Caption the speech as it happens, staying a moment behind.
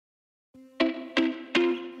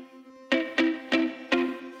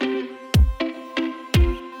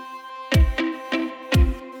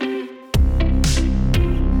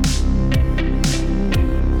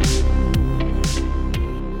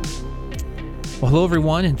Well, hello,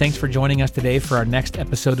 everyone, and thanks for joining us today for our next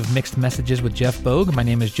episode of Mixed Messages with Jeff Bogue. My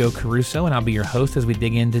name is Joe Caruso, and I'll be your host as we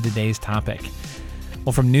dig into today's topic.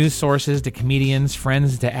 Well, from news sources to comedians,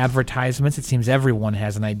 friends to advertisements, it seems everyone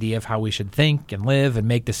has an idea of how we should think and live and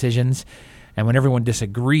make decisions. And when everyone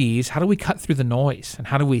disagrees, how do we cut through the noise? And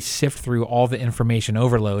how do we sift through all the information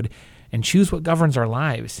overload and choose what governs our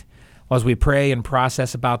lives? Well, as we pray and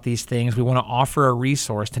process about these things, we want to offer a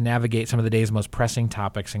resource to navigate some of the day's most pressing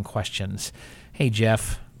topics and questions. Hey,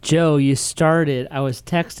 Jeff. Joe, you started. I was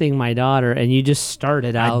texting my daughter, and you just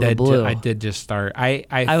started out of the blue. I did just start.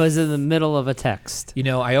 I was in the middle of a text. You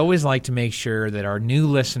know, I always like to make sure that our new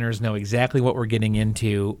listeners know exactly what we're getting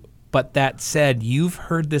into. But that said, you've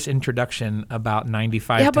heard this introduction about 95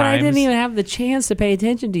 times. Yeah, but I didn't even have the chance to pay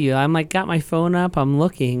attention to you. I'm like, got my phone up, I'm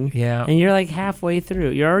looking, and you're like halfway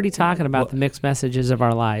through. You're already talking about the mixed messages of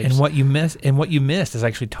our lives. And what you missed has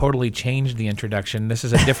actually totally changed the introduction. This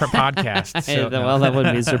is a different podcast. So, well, that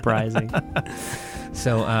wouldn't be surprising.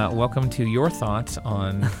 So, welcome to your thoughts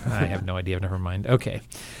on. I have no idea. Never mind. Okay.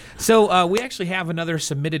 So we actually have another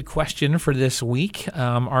submitted question for this week.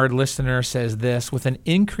 Our listener says this: with an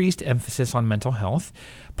increased emphasis on mental health,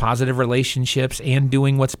 positive relationships, and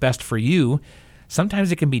doing what's best for you,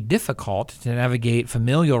 sometimes it can be difficult to navigate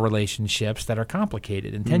familial relationships that are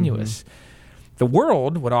complicated and tenuous. The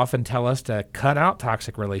world would often tell us to cut out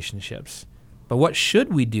toxic relationships. But what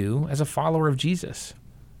should we do as a follower of Jesus?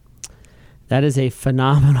 That is a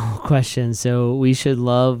phenomenal question. So we should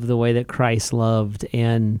love the way that Christ loved,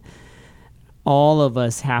 and all of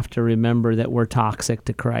us have to remember that we're toxic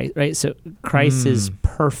to Christ, right? So Christ is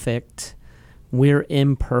perfect. We're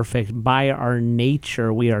imperfect. By our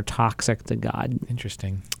nature, we are toxic to God.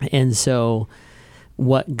 Interesting. And so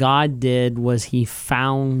what God did was he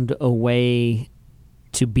found a way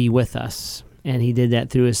to be with us, and he did that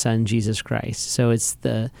through his son, Jesus Christ. So it's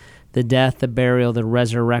the death, the burial, the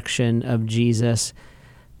resurrection of Jesus,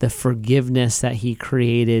 the forgiveness that he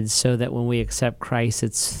created, so that when we accept Christ,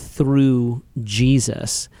 it's through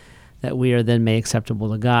Jesus that we are then made acceptable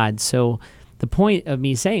to God. So the point of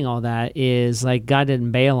me saying all that is, like, God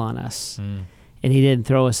didn't bail on us, and he didn't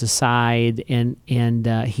throw us aside, and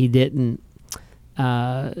he didn't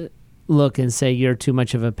look and say, you're too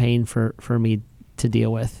much of a pain for me to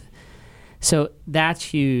deal with. So that's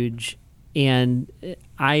huge. And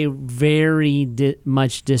I very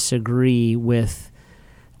much disagree with,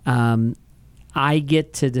 I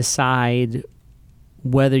get to decide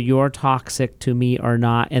whether you're toxic to me or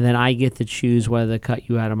not, and then I get to choose whether to cut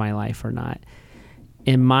you out of my life or not.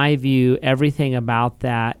 In my view, everything about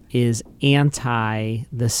that is anti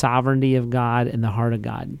the sovereignty of God and the heart of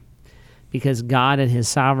God. Because God and his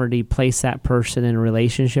sovereignty place that person in a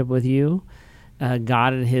relationship with you.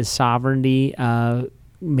 God and his sovereignty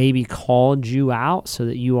maybe called you out so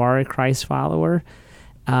that you are a Christ follower,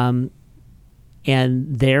 and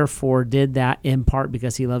therefore did that in part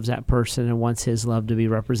because he loves that person and wants his love to be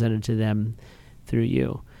represented to them through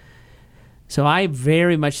you. So I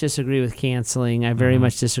very much disagree with canceling. I very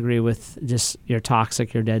much disagree with just, you're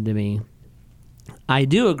toxic, you're dead to me. I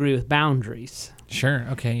do agree with boundaries. Sure,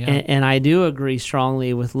 okay, yeah. And I do agree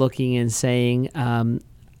strongly with looking and saying, I'm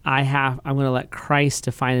going to let Christ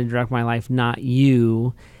define and direct my life, not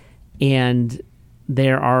you. And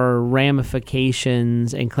there are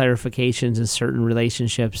ramifications and clarifications in certain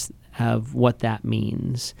relationships of what that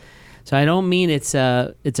means. So I don't mean it's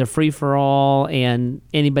a free-for-all and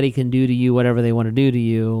anybody can do to you whatever they want to do to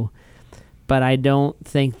you. But I don't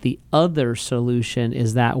think the other solution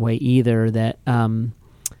is that way either, that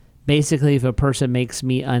basically if a person makes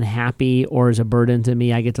me unhappy or is a burden to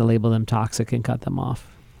me, I get to label them toxic and cut them off.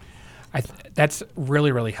 That's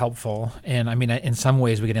really, really helpful. And I mean, in some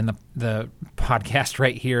ways, we could end the podcast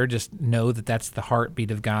right here. Just know that that's the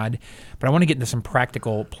heartbeat of God. But I want to get into some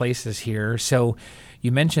practical places here. So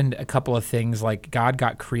you mentioned a couple of things, like God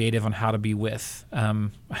got creative on how to be with. I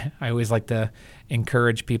always like to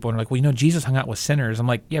encourage people, and like, well, you know, Jesus hung out with sinners. I'm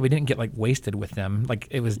like, yeah, we didn't get like wasted with them. Like,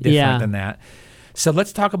 it was different than that. So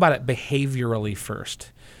let's talk about it behaviorally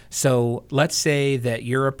first. So let's say that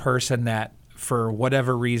you're a person that, for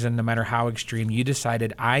whatever reason, no matter how extreme, you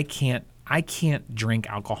decided I can't drink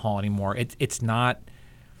alcohol anymore. It's not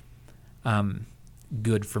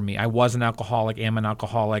good for me. I was an alcoholic, am an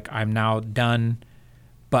alcoholic. I'm now done.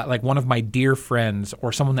 But like one of my dear friends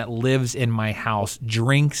or someone that lives in my house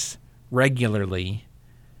drinks regularly.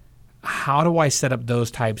 How do I set up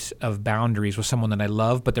those types of boundaries with someone that I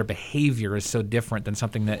love, but their behavior is so different than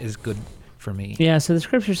something that is good for me? Yeah, so the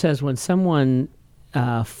scripture says when someone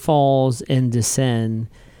falls into sin,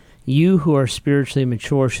 you who are spiritually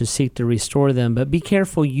mature should seek to restore them, but be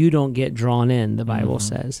careful you don't get drawn in, the Bible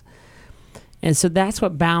says. And so that's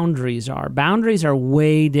what boundaries are. Boundaries are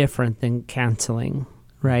way different than counseling,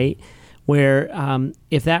 right? Where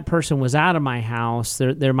if that person was out of my house,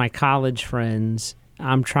 they're my college friends,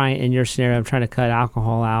 in your scenario, I'm trying to cut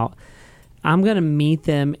alcohol out, I'm going to meet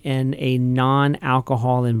them in a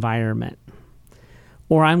non-alcohol environment.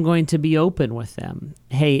 Or I'm going to be open with them.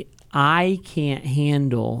 Hey, I can't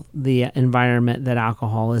handle the environment that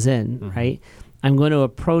alcohol is in, right? I'm going to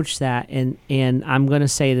approach that and I'm going to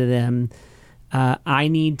say to them, I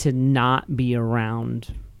need to not be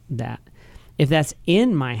around that. If that's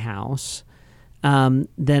in my house, then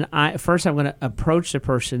I'm going to approach the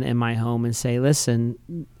person in my home and say,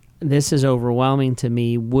 listen, this is overwhelming to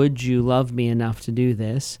me. Would you love me enough to do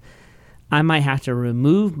this? I might have to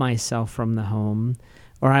remove myself from the home,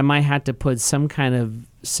 or I might have to put some kind of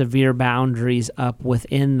severe boundaries up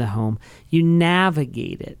within the home. You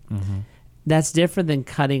navigate it. That's different than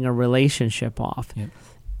cutting a relationship off. Yep.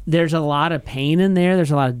 There's a lot of pain in there. There's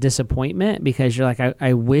a lot of disappointment because you're like,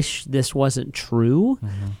 I wish this wasn't true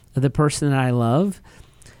of the person that I love.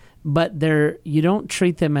 But you don't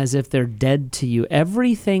treat them as if they're dead to you.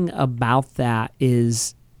 Everything about that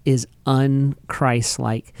is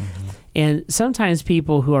un-Christ-like. And sometimes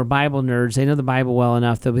people who are Bible nerds, they know the Bible well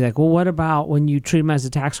enough, they'll be like, well, what about when you treat them as a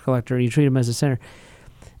tax collector or you treat them as a sinner?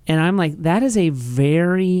 And I'm like, that is a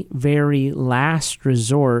very, very last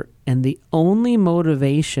resort. And the only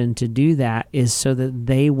motivation to do that is so that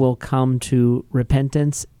they will come to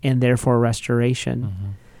repentance and therefore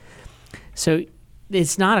restoration. So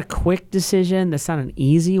it's not a quick decision. That's not an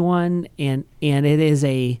easy one. And it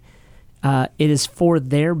is for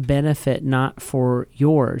their benefit, not for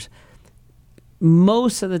yours.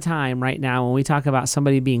 Most of the time right now, when we talk about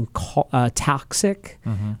somebody being toxic,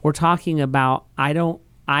 we're talking about,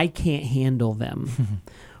 I can't handle them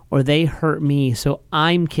or they hurt me, so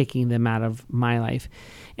I'm kicking them out of my life.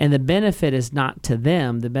 And the benefit is not to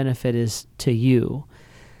them, the benefit is to you.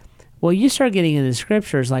 Well, you start getting into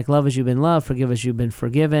scriptures like love as you've been loved, forgive as you've been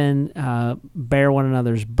forgiven, bear one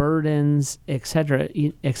another's burdens, etc.,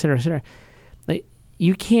 etc., etc. Like,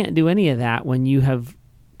 you can't do any of that when you have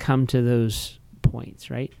come to those points,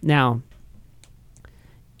 right? Now,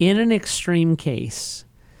 in an extreme case,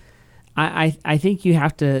 I think you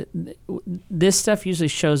have to, this stuff usually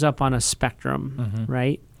shows up on a spectrum,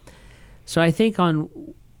 right? So I think on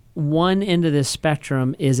one end of this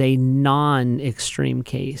spectrum is a non-extreme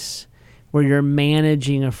case where you're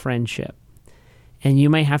managing a friendship. And you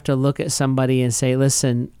might have to look at somebody and say,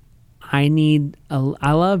 listen, I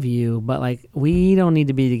love you, but like, we don't need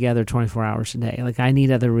to be together 24 hours a day. Like, I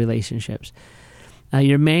need other relationships.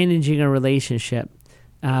 You're managing a relationship.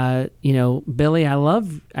 Billy, I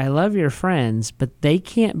love your friends, but they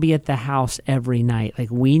can't be at the house every night.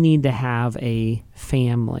 Like, we need to have a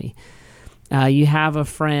family. You have a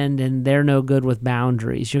friend and they're no good with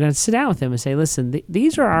boundaries. You're going to sit down with them and say, listen,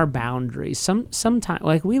 these are our boundaries. Sometimes,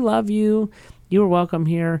 like, we love you. You are welcome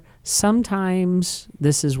here. Sometimes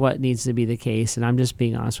this is what needs to be the case, and I'm just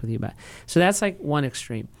being honest with you about it. So that's like one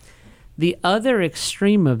extreme. The other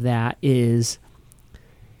extreme of that is,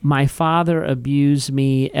 my father abused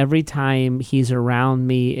me. Every time he's around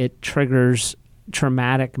me, it triggers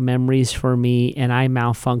traumatic memories for me, and I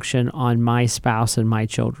malfunction on my spouse and my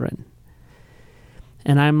children.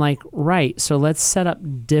 And I'm like, right, so let's set up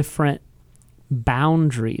different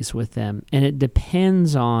boundaries with them. And it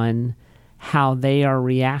depends on how they are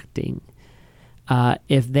reacting.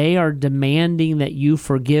 If they are demanding that you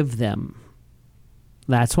forgive them,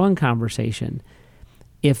 that's one conversation.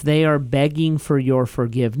 If they are begging for your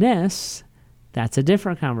forgiveness, that's a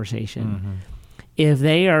different conversation. If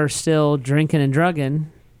they are still drinking and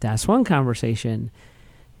drugging, that's one conversation.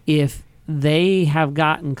 If they have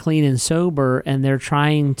gotten clean and sober and they're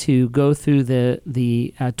trying to go through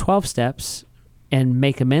the 12 steps and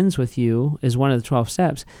make amends with you is one of the 12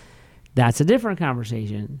 steps, that's a different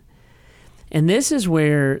conversation. And this is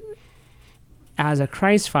where, as a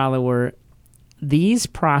Christ follower, these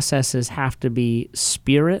processes have to be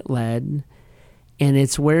Spirit-led, and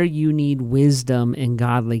it's where you need wisdom and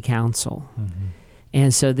godly counsel.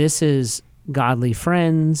 And so this is godly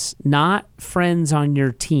friends, not friends on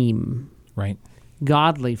your team. Right.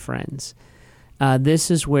 Godly friends.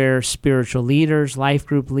 This is where spiritual leaders, life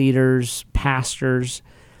group leaders, pastors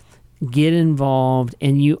get involved,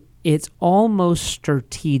 and it's almost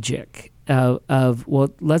strategic of well,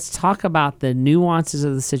 let's talk about the nuances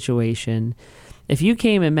of the situation. If you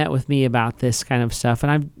came and met with me about this kind of stuff,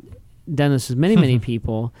 and I've done this with many, many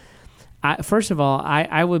people, first of all,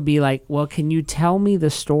 I would be like, well, can you tell me the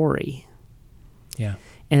story? Yeah.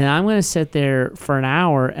 And I'm going to sit there for an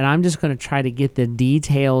hour, and I'm just going to try to get the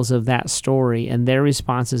details of that story and their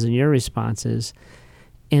responses and your responses.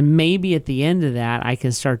 And maybe at the end of that, I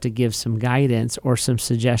can start to give some guidance or some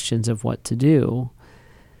suggestions of what to do.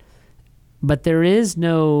 But there is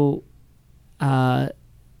no,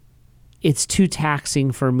 it's too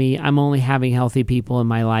taxing for me. I'm only having healthy people in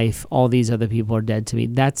my life. All these other people are dead to me.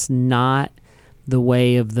 That's not the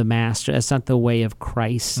way of the Master. That's not the way of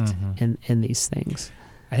Christ in these things.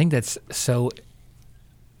 I think that's so,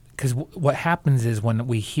 because what happens is when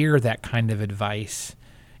we hear that kind of advice,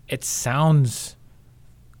 it sounds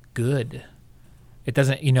good. It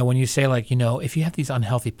doesn't, when you say like, if you have these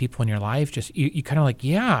unhealthy people in your life, just you kind of like,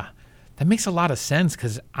 yeah, that makes a lot of sense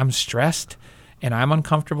because I'm stressed and I'm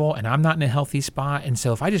uncomfortable and I'm not in a healthy spot. And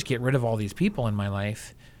so if I just get rid of all these people in my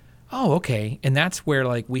life, oh, okay. And that's where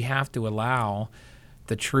like we have to allow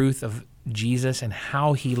the truth of Jesus and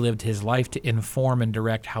how he lived his life to inform and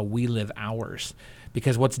direct how we live ours.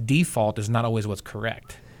 Because what's default is not always what's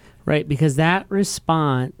correct. Right, because that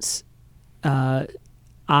response, I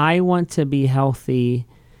want to be healthy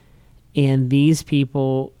and these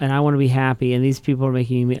people, and I want to be happy, and these people are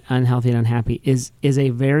making me unhealthy and unhappy, is a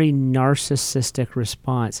very narcissistic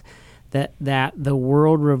response. That the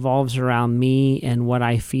world revolves around me and what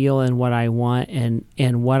I feel and what I want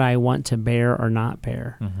and what I want to bear or not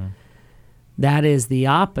bear. Mm-hmm. That is the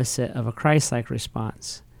opposite of a Christ-like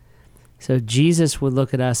response. So Jesus would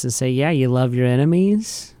look at us and say, yeah, you love your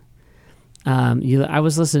enemies. I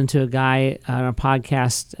was listening to a guy on a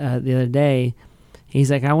podcast the other day.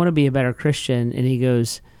 He's like, I want to be a better Christian. And he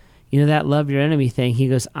goes, that love your enemy thing. He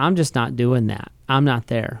goes, I'm just not doing that. I'm not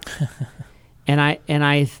there. And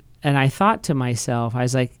I thought to myself, I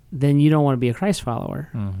was like, then you don't want to be a Christ follower.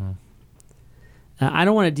 Mm-hmm. I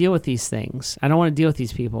don't want to deal with these things. I don't want to deal with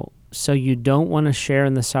these people. So you don't want to share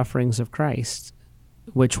in the sufferings of Christ,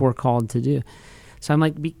 which we're called to do. So I'm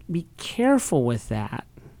like, be careful with that,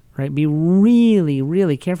 right? Be really,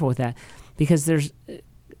 really careful with that, because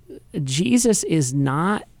Jesus did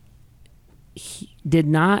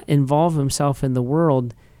not involve himself in the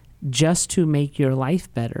world just to make your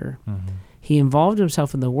life better. Mm-hmm. He involved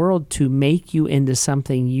himself in the world to make you into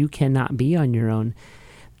something you cannot be on your own.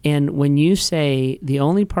 And when you say the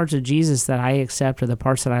only parts of Jesus that I accept are the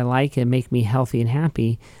parts that I like and make me healthy and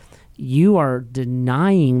happy, you are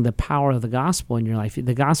denying the power of the gospel in your life.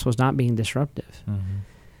 The gospel is not being disruptive. Mm-hmm.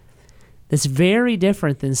 That's very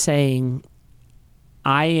different than saying,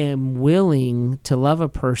 I am willing to love a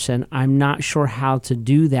person. I'm not sure how to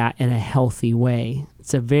do that in a healthy way.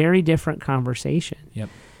 It's a very different conversation. Yep.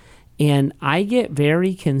 And I get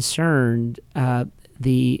very concerned.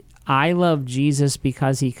 I love Jesus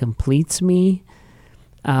because he completes me,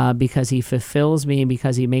 because he fulfills me, and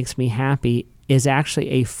because he makes me happy is actually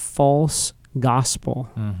a false gospel.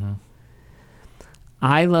 Mm-hmm.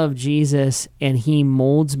 I love Jesus and he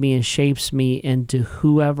molds me and shapes me into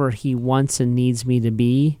whoever he wants and needs me to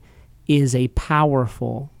be is a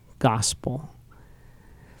powerful gospel.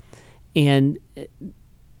 And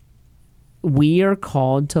we are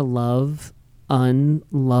called to love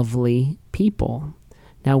unlovely people.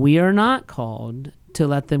 Now, we are not called to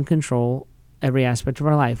let them control every aspect of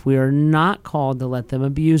our life. We are not called to let them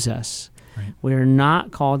abuse us. Right. We are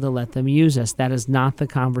not called to let them use us. That is not the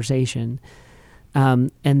conversation.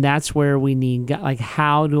 And that's where we need, like,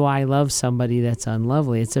 how do I love somebody that's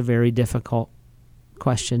unlovely? It's a very difficult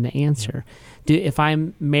question to answer. Yeah. If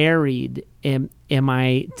I'm married, am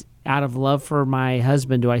I, out of love for my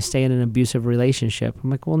husband, do I stay in an abusive relationship?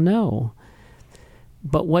 I'm like, well, no.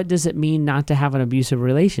 But what does it mean not to have an abusive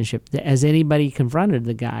relationship? Has anybody confronted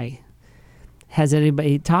the guy? Has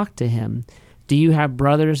anybody talked to him? Do you have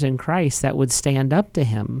brothers in Christ that would stand up to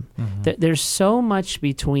him? Mm-hmm. There's so much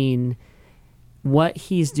between what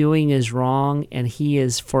he's doing is wrong and he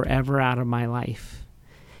is forever out of my life.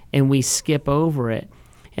 And we skip over it.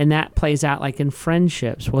 And that plays out like in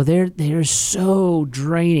friendships. Well, they're so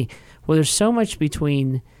draining. Well, there's so much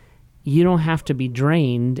between you don't have to be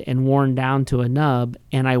drained and worn down to a nub,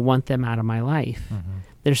 and I want them out of my life. Mm-hmm.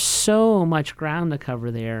 There's so much ground to cover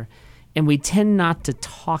there, and we tend not to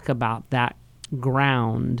talk about that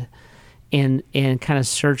ground and kind of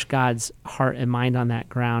search God's heart and mind on that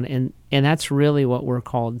ground, and that's really what we're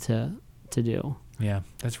called to do. Yeah,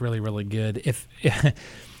 that's really, really good.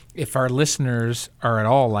 If our listeners are at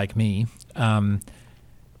all like me,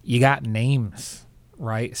 you got names,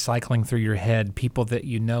 right, cycling through your head, people that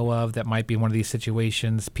you know of that might be in one of these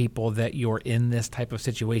situations, people that you're in this type of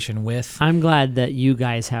situation with. I'm glad that you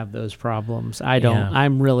guys have those problems. I don't. Yeah.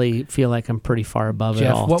 I'm really feel like I'm pretty far above Jeff,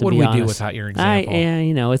 it all. What would we honest. Do without your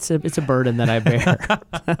example? It's a burden that I bear.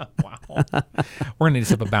 Wow. We're going to need to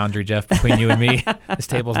set up a boundary, Jeff, between you and me. This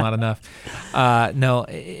table's not enough. No,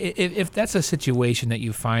 if that's a situation that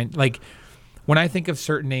you find, like when I think of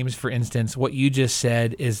certain names, for instance, what you just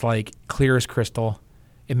said is like clear as crystal.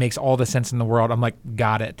 It makes all the sense in the world. I'm like,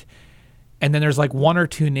 got it. And then there's like one or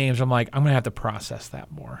two names I'm like, I'm going to have to process that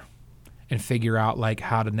more and figure out like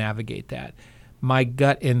how to navigate that. My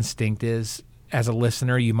gut instinct is, as a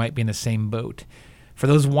listener, you might be in the same boat. For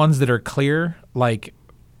those ones that are clear, like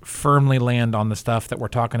firmly land on the stuff that we're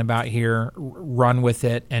talking about here, run with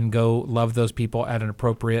it, and go love those people at an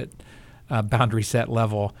appropriate boundary set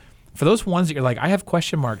level. For those ones that you're like, I have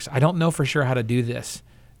question marks, I don't know for sure how to do this,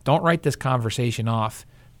 don't write this conversation off.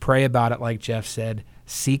 Pray about it, like Jeff said.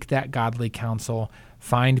 Seek that godly counsel.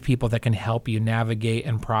 Find people that can help you navigate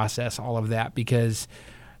and process all of that, because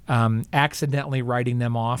accidentally writing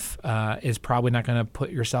them off is probably not going to put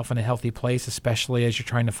yourself in a healthy place, especially as you're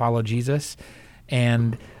trying to follow Jesus.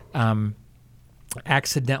 And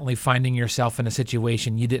accidentally finding yourself in a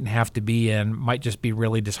situation you didn't have to be in might just be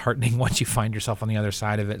really disheartening once you find yourself on the other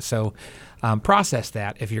side of it. So process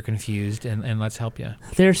that if you're confused, and let's help you.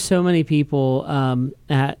 There's so many people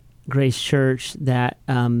at Grace Church that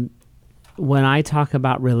when I talk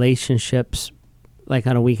about relationships, like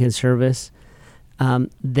on a weekend service,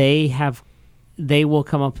 they will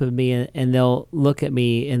come up with me and they'll look at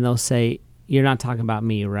me and they'll say, "You're not talking about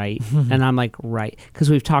me, right?" And I'm like, "Right," because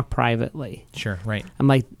we've talked privately. Sure, right. I'm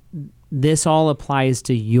like, this all applies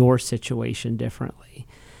to your situation differently.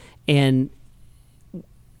 And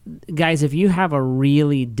guys, if you have a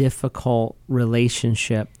really difficult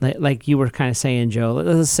relationship, like you were kind of saying, Joe,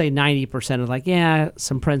 let's say 90% of like, yeah,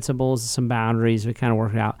 some principles, some boundaries, we kind of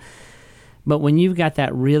work it out. But when you've got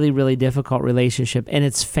that really, really difficult relationship, and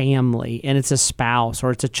it's family, and it's a spouse, or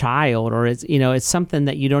it's a child, or it's, it's something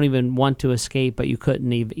that you don't even want to escape, but you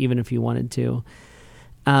couldn't even if you wanted to,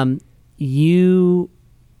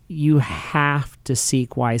 you have to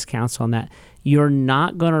seek wise counsel on that. You're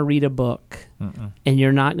not going to read a book, and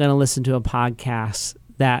you're not going to listen to a podcast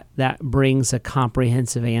that brings a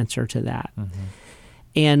comprehensive answer to that.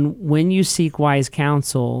 And when you seek wise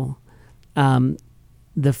counsel,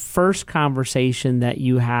 the first conversation that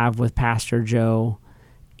you have with Pastor Joe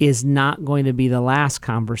is not going to be the last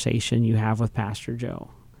conversation you have with Pastor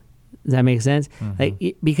Joe. Does that make sense?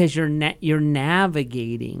 Because you're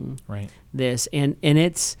navigating this, and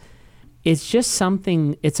it's just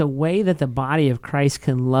something. It's a way that the body of Christ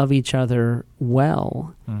can love each other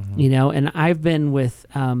well, And I've been with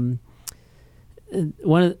one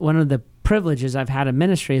of the privileges I've had in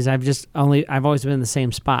ministry is I've always been in the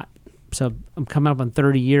same spot. So I'm coming up on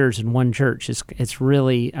 30 years in one church. It's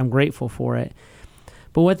really, I'm grateful for it.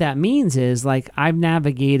 But what that means is, like, I've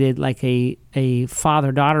navigated like a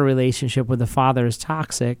father-daughter relationship where the father is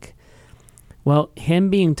toxic. Well, him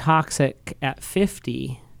being toxic at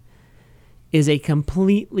 50 is a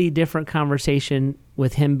completely different conversation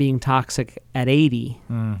with him being toxic at 80.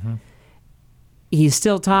 He's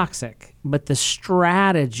still toxic, but the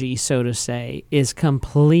strategy, so to say, is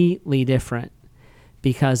completely different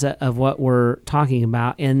because of what we're talking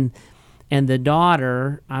about. And the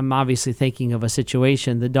daughter, I'm obviously thinking of a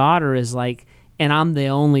situation, the daughter is like, and I'm the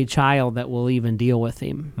only child that will even deal with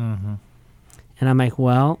him. And I'm like,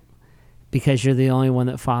 well, because you're the only one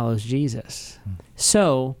that follows Jesus.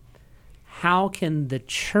 So how can the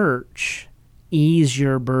church ease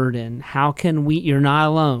your burden? How can you're not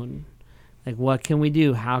alone. Like, what can we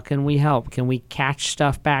do? How can we help? Can we catch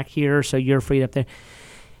stuff back here so you're freed up there?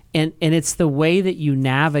 And it's the way that you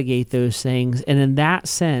navigate those things. And in that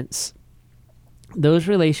sense, those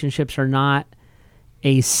relationships are not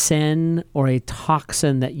a sin or a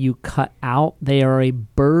toxin that you cut out. They are a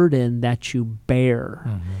burden that you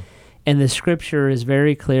bear. And the scripture is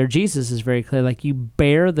very clear. Jesus is very clear. Like, you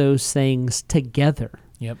bear those things together.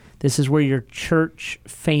 This is where your church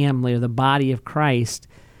family or the body of Christ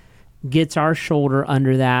gets our shoulder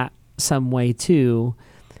under that some way too,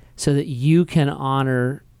 so that you can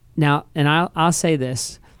honor. Now, and I'll say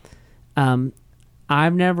this,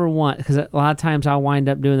 I've never because a lot of times I'll wind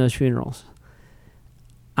up doing those funerals.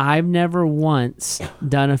 I've never once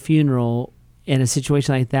done a funeral in a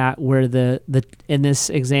situation like that where the in this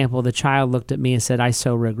example, the child looked at me and said, "I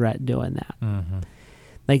so regret doing that."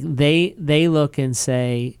 Like they look and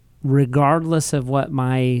say, regardless of what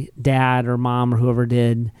my dad or mom or whoever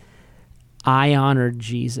did, I honored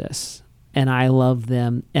Jesus and I loved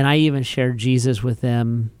them, and I even shared Jesus with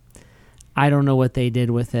them. I don't know what they did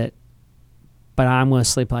with it, but I'm going to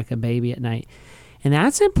sleep like a baby at night. And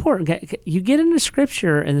that's important. You get into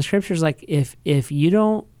Scripture, and the Scripture's like, if you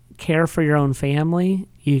don't care for your own family,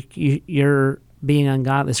 you're being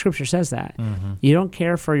ungodly. The Scripture says that. You don't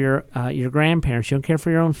care for your grandparents. You don't care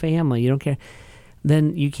for your own family. You don't care.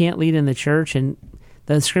 Then you can't lead in the church. And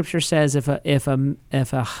the Scripture says if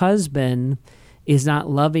a husband is not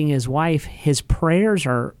loving his wife, his prayers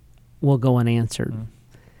will go unanswered.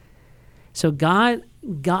 So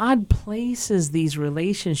God places these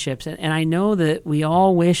relationships, and I know that we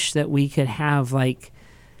all wish that we could have like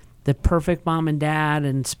the perfect mom and dad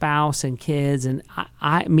and spouse and kids, and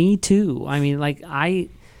me too. I mean, like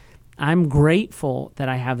I'm grateful that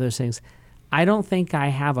I have those things. I don't think I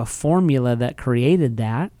have a formula that created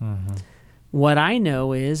that. What I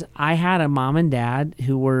know is I had a mom and dad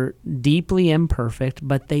who were deeply imperfect,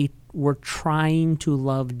 but they were trying to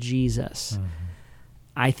love Jesus.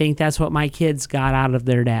 I think that's what my kids got out of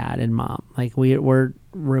their dad and mom. Like we're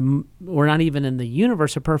not even in the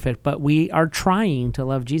universe of perfect, but we are trying to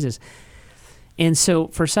love Jesus. And so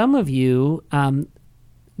for some of you,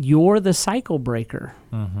 you're the cycle breaker.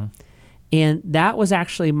 And that was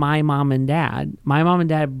actually my mom and dad. My mom and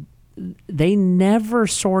dad, they never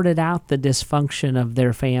sorted out the dysfunction of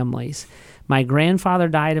their families. My grandfather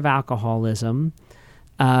died of alcoholism.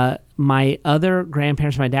 My other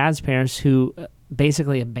grandparents, my dad's parents, who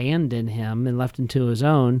basically abandoned him and left him to his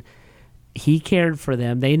own, he cared for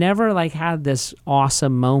them. They never like had this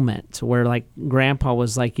awesome moment where like grandpa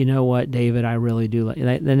was like, you know what, David, I really do like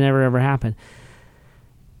that. That never ever happened.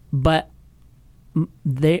 But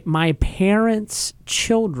my parents'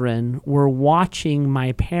 children were watching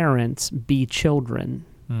my parents be children.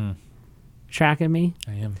 Tracking me?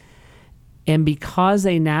 I am. And because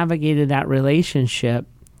they navigated that relationship,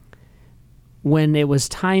 when it was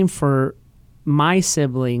time for my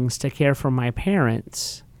siblings to care for my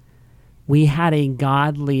parents, we had a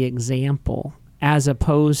godly example, as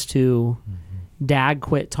opposed to dad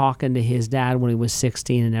quit talking to his dad when he was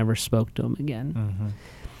 16 and never spoke to him again.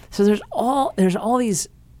 So there's all these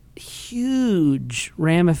huge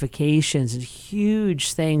ramifications and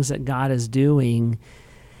huge things that God is doing,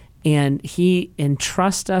 and he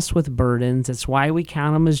entrusts us with burdens. That's why we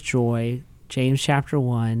count them as joy, James chapter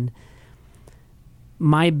 1.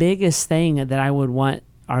 My biggest thing that I would want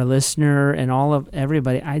our listener and all of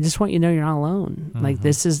everybody, I just want you to know you're not alone. Like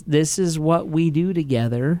this is what we do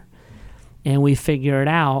together, and we figure it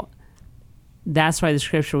out. That's why the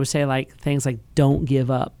Scripture would say like things like don't give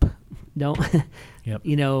up, don't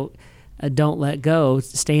don't let go,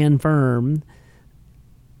 stand firm,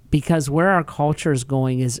 because where our culture is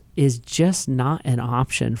going is just not an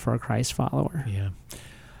option for a Christ follower. Yeah.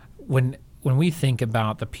 When we think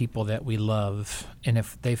about the people that we love, and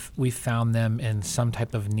if we found them in some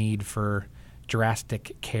type of need for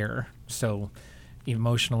drastic care, so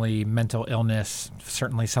emotionally, mental illness,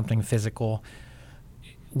 certainly something physical,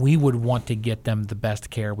 we would want to get them the best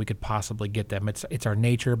care we could possibly get them. It's our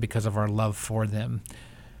nature because of our love for them.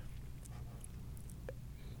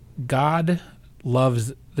 God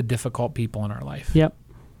loves the difficult people in our life. Yep.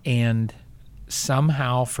 And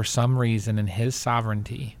somehow, for some reason, in his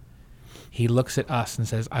sovereignty, he looks at us and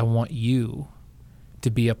says, I want you to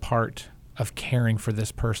be a part of caring for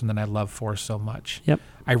this person that I love for so much. Yep.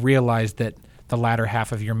 I realized that the latter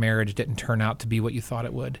half of your marriage didn't turn out to be what you thought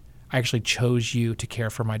it would. I actually chose you to care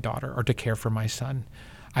for my daughter or to care for my son.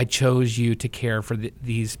 I chose you to care for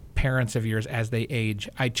these parents of yours as they age.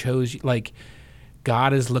 I chose, like,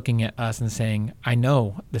 God is looking at us and saying, I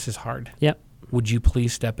know this is hard. Yep. Would you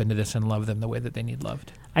please step into this and love them the way that they need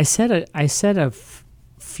loved? I said a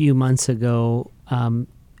few months ago in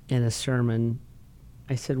a sermon,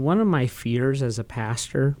 I said one of my fears as a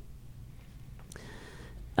pastor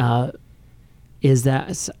is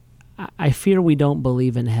that I fear we don't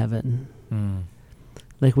believe in heaven.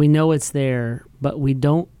 Like we know it's there, but we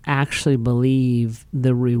don't actually believe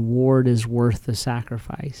the reward is worth the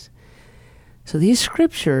sacrifice. So these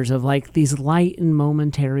scriptures of like these light and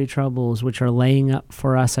momentary troubles, which are laying up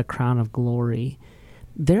for us a crown of glory,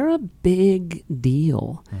 they're a big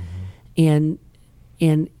deal. And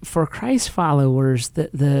for Christ followers,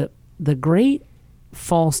 the great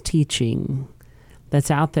false teaching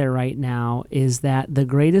that's out there right now is that the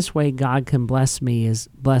greatest way God can bless me is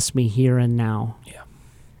bless me here and now. Yeah.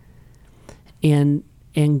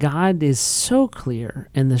 And God is so clear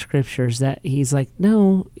in the scriptures that he's like,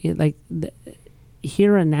 no,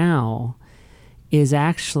 here and now is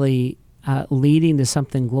actually leading to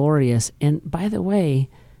something glorious. And by the way,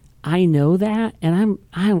 I know that, and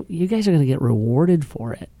you guys are going to get rewarded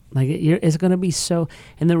for it. Like it's going to be so,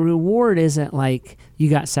 and the reward isn't like you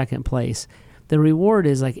got second place. The reward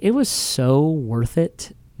is like it was so worth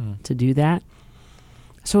it to do that.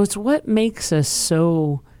 So it's what makes us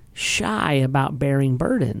so shy about bearing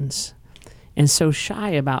burdens and so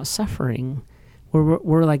shy about suffering, where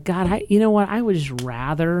we're like, God, you know what? I would just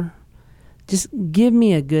rather just give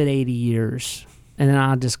me a good 80 years, and then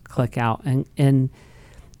I'll just click out. And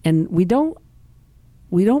we don't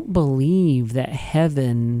believe that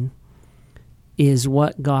heaven is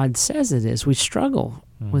what God says it is. We struggle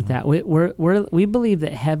with that. We believe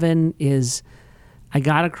that heaven is, I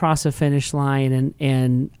got across a finish line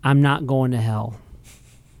and I'm not going to hell.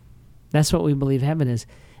 That's what we believe heaven is.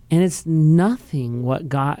 And it's nothing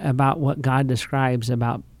about what God describes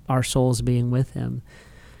about our souls being with him.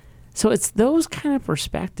 So it's those kind of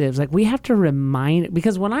perspectives. Like, we have to remind,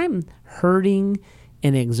 because when I'm hurting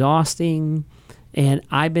and exhausting and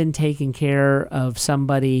I've been taking care of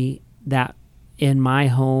somebody that in my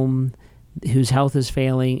home whose health is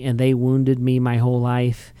failing and they wounded me my whole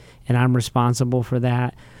life and I'm responsible for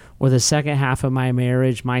that, or the second half of my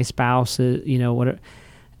marriage, my spouse, whatever.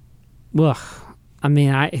 Ugh. I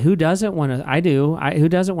mean, who doesn't want to? I do. Who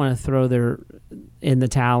doesn't want to throw their in the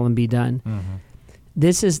towel and be done? Mm-hmm.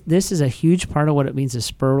 This is a huge part of what it means to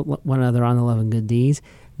spur one another on to love and good deeds.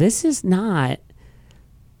 This is not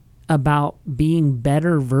about being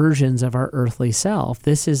better versions of our earthly self.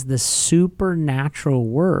 This is the supernatural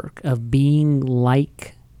work of being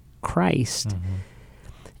like Christ. Mm-hmm.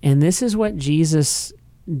 And this is what Jesus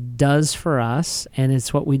does for us, and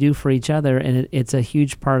it's what we do for each other, and it's a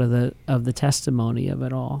huge part of the testimony of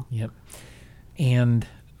it all. Yep. And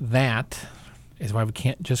that is why we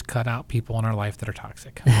can't just cut out people in our life that are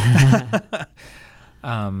toxic.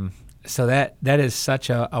 So that is such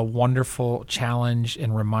a wonderful challenge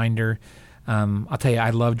and reminder. I'll tell you,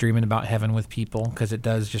 I love dreaming about heaven with people, because it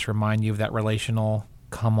does just remind you of that relational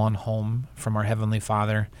come on home from our Heavenly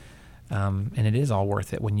Father. And it is all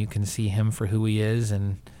worth it when you can see him for who he is,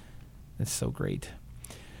 and it's so great.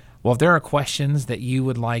 Well, if there are questions that you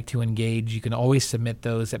would like to engage, you can always submit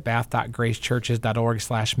those at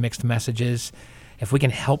bath.gracechurches.org/mixedmessages. If we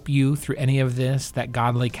can help you through any of this, that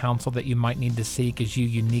godly counsel that you might need to seek as you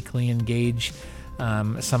uniquely engage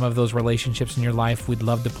some of those relationships in your life, we'd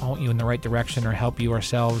love to point you in the right direction or help you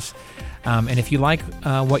ourselves. And if you like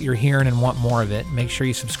what you're hearing and want more of it, make sure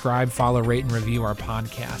you subscribe, follow, rate, and review our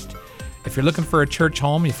podcast. If you're looking for a church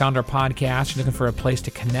home, you found our podcast, you're looking for a place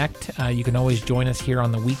to connect, you can always join us here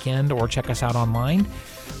on the weekend or check us out online.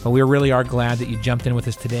 But we really are glad that you jumped in with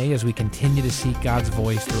us today as we continue to seek God's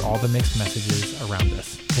voice through all the mixed messages around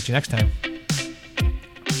us. Catch you next time.